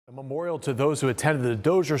A memorial to those who attended the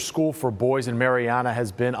Dozier School for Boys in Marianna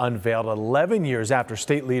has been unveiled 11 years after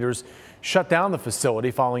state leaders shut down the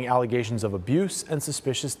facility following allegations of abuse and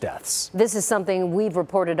suspicious deaths. This is something we've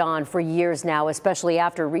reported on for years now, especially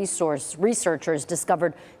after researchers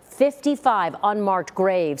discovered 55 unmarked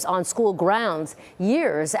graves on school grounds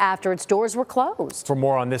years after its doors were closed. For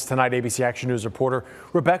more on this tonight, ABC Action News reporter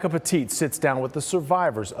Rebecca Petit sits down with the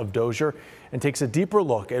survivors of Dozier and takes a deeper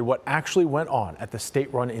look at what actually went on at the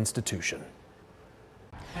state-run institution.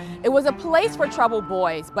 It was a place for troubled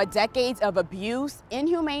boys, but decades of abuse,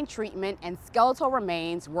 inhumane treatment, and skeletal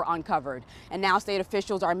remains were uncovered. And now state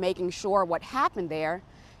officials are making sure what happened there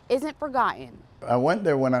isn't forgotten. I went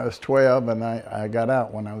there when I was 12 and I got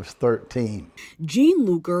out when I was 13. Gene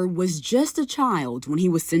Luker was just a child when he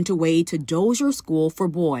was sent away to Dozier School for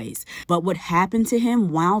Boys. But what happened to him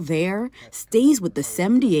while there stays with the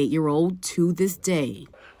 78-year-old to this day.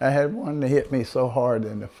 I had one that hit me so hard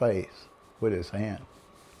in the face with his hand.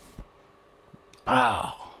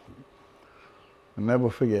 Wow. I'll never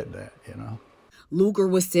forget that, you know. Luker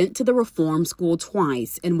was sent to the reform school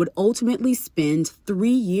twice and would ultimately spend 3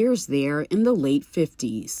 years there in the late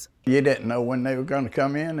 50s. You didn't know when they were going to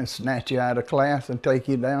come in and snatch you out of class and take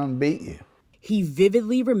you down and beat you. He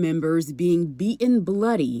vividly remembers being beaten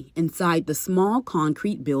bloody inside the small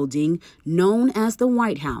concrete building known as the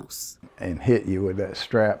White House. And hit you with that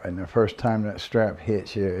strap, and the first time that strap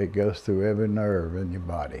hits you, it goes through every nerve in your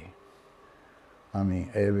body. I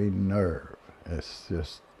mean, every nerve. It's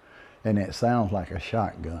just... and it sounds like a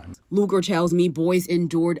shotgun. Luker tells me boys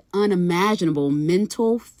endured unimaginable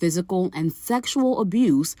mental, physical, and sexual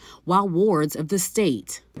abuse while wards of the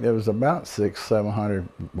state. There was about 600-700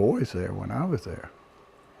 boys there when I was there,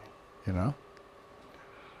 you know.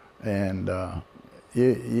 And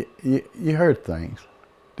you heard things,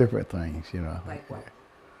 different things, you know. Like what?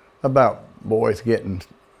 About boys getting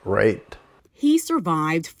raped. He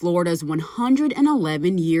survived Florida's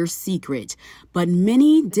 111-year secret, but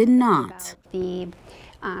many did not. The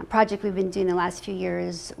project we've been doing the last few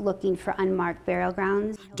years looking for unmarked burial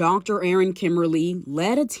grounds. Dr. Aaron Kimmerly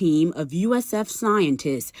led a team of USF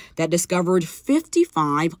scientists that discovered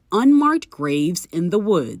 55 unmarked graves in the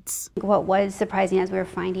woods. What was surprising as we were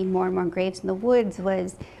finding more and more graves in the woods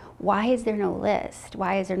was, why is there no list?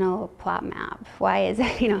 Why is there no plot map? Why is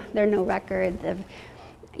there no records of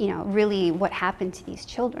really what happened to these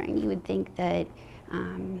children? You would think that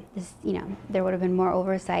there would have been more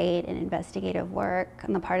oversight and investigative work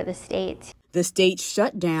on the part of the state. The state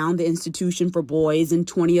shut down the institution for boys in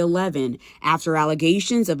 2011 after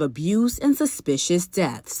allegations of abuse and suspicious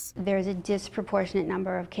deaths. There's a disproportionate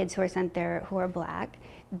number of kids who are sent there who are Black.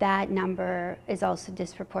 That number is also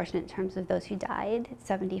disproportionate in terms of those who died.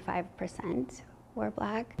 75% were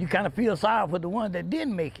Black. You kind of feel sorry for the ones that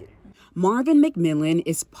didn't make it. Marvin McMillan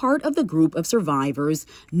is part of the group of survivors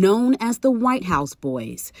known as the White House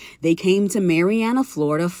Boys. They came to Marianna,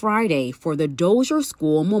 Florida Friday for the Dozier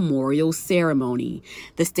School Memorial Ceremony.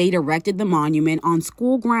 The state erected the monument on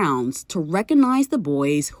school grounds to recognize the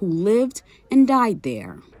boys who lived and died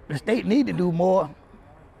there. The state need to do more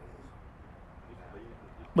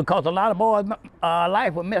because a lot of boys'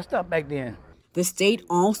 life was messed up back then. The state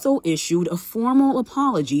also issued a formal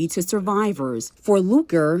apology to survivors. For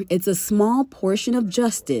Luker, it's a small portion of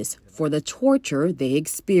justice for the torture they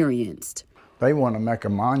experienced. They want to make a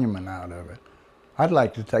monument out of it. I'd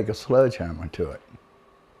like to take a sledgehammer to it.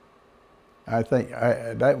 I think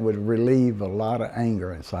that would relieve a lot of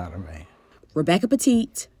anger inside of me. Rebecca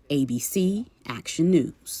Petit, ABC Action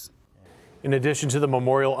News. In addition to the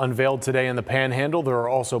memorial unveiled today in the Panhandle, there are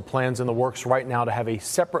also plans in the works right now to have a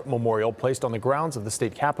separate memorial placed on the grounds of the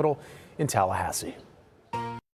state capitol in Tallahassee.